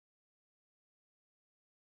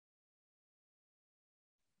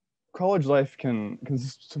college life can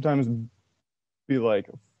sometimes be like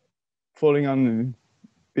floating on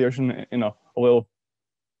the ocean in a little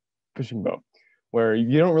fishing boat, where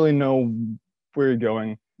you don't really know where you're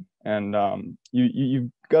going, and you've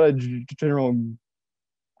got a general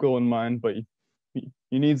goal in mind, but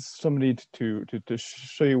you need somebody to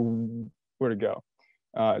show you where to go.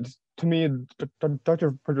 To me,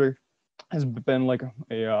 Dr. Frederick has been like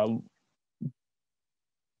a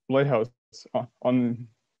lighthouse on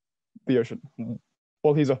the ocean.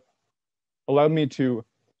 Well, he's allowed me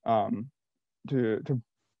um, to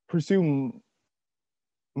pursue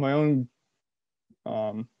my own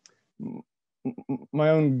um, my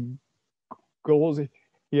own goals.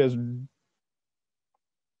 He has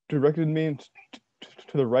directed me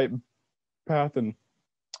to the right path and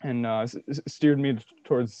steered me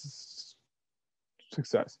towards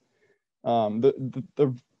success.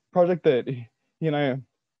 The project that he and I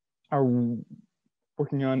are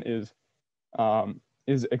working on is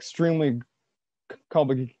extremely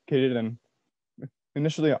complicated, and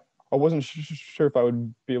initially I wasn't sure if I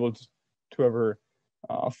would be able to ever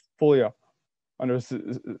fully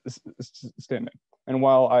understand it. And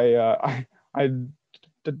while I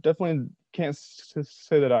definitely can't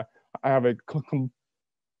say that I have a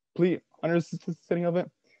complete understanding of it,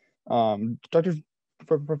 Dr.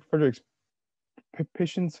 Frederick's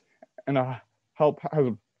patience and help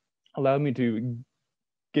has allowed me to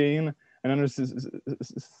gain an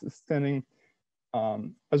understanding,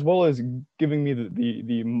 as well as giving me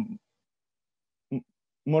the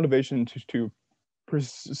motivation to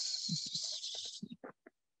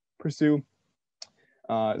pursue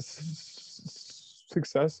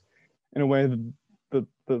success in a way that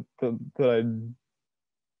I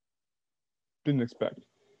didn't expect.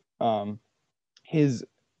 Um, his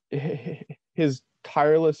his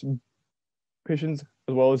tireless patience,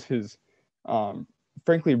 as well as his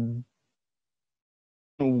frankly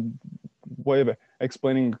way of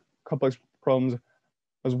explaining complex problems,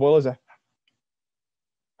 as well as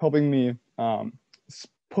helping me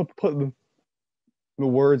put the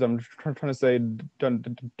words I'm trying to say down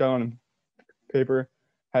on paper,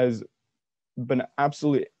 has been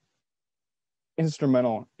absolutely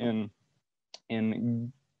instrumental in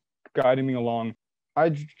guiding me along.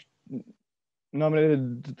 I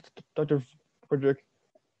nominated Dr. Frederick,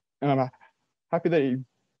 and I'm happy that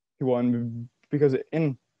he won, because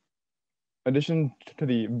in addition to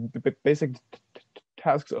the basic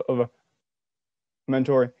tasks of a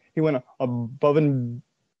mentor, he went above and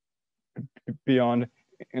beyond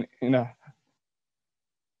in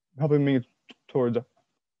helping me towards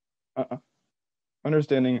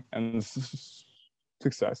understanding and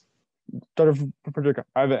success. Dr. Frederick,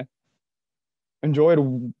 I've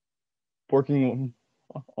enjoyed working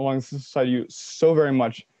alongside you so very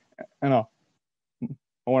much, and I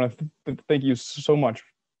want to thank you so much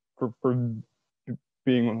for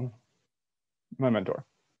being my mentor.